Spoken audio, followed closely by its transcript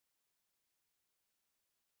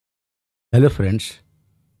Hello friends,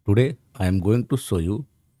 today I am going to show you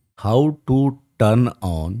how to turn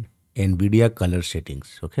on Nvidia color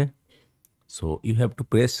settings. Okay, so you have to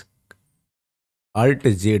press Alt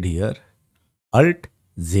Z here, Alt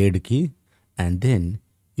Z key, and then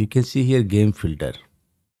you can see here game filter.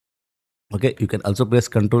 Okay, you can also press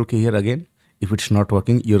Control key here again. If it's not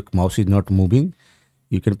working, your mouse is not moving,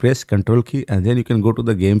 you can press Control key and then you can go to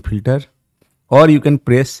the game filter, or you can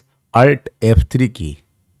press Alt F3 key,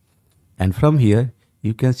 and from here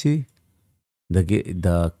you can see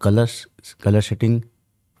the color setting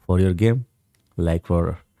for your game. Like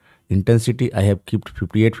for intensity I have kept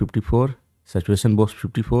 58 54, saturation box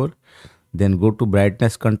 54, then go to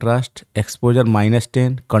brightness, contrast, exposure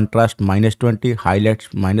 -10, contrast -20, highlights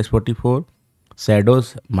 -44,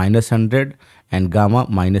 shadows -100, and gamma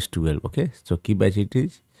 -12. Okay, so keep as it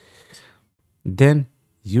is. Then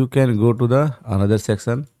you can go to the another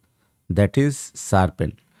section, that is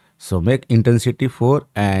sharpen. So make intensity 4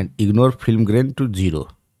 and ignore film grain to 0.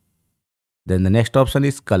 Then the next option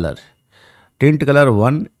is color. Tint color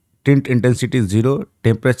 1, tint intensity 0,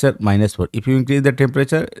 temperature -4. If you increase the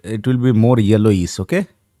temperature, it will be more yellowish. Okay.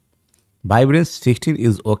 Vibrance 16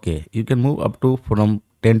 is okay. You can move up to from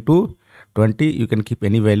 10 to 20. You can keep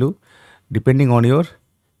any value depending on your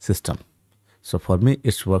system. So for me,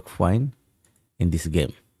 it's work fine in this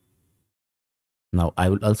game. Now I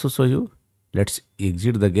will also show you. Let's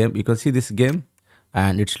exit the game. You can see this game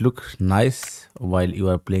and it's look nice while you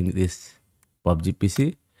are playing this PUBG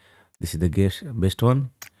PC. This is the best one.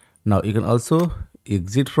 Now you can also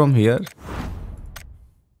exit from here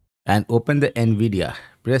and open the Nvidia.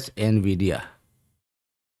 Press Nvidia.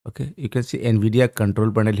 Okay, you can see Nvidia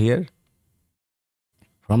control panel here.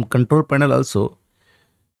 From control panel also,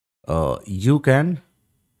 you can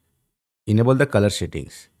enable the color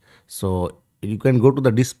settings. So you can go to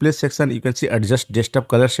the display section. You can see adjust desktop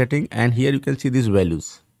color setting, and here you can see these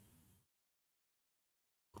values.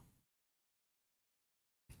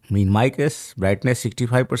 In my case, brightness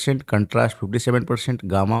 65%, contrast 57%,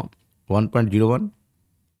 gamma 1.01,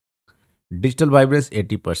 digital vibrance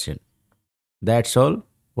 80%. That's all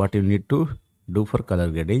what you need to do for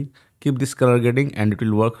color grading. Keep this color grading and it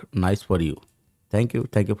will work nice for you. Thank you.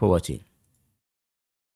 Thank you for watching.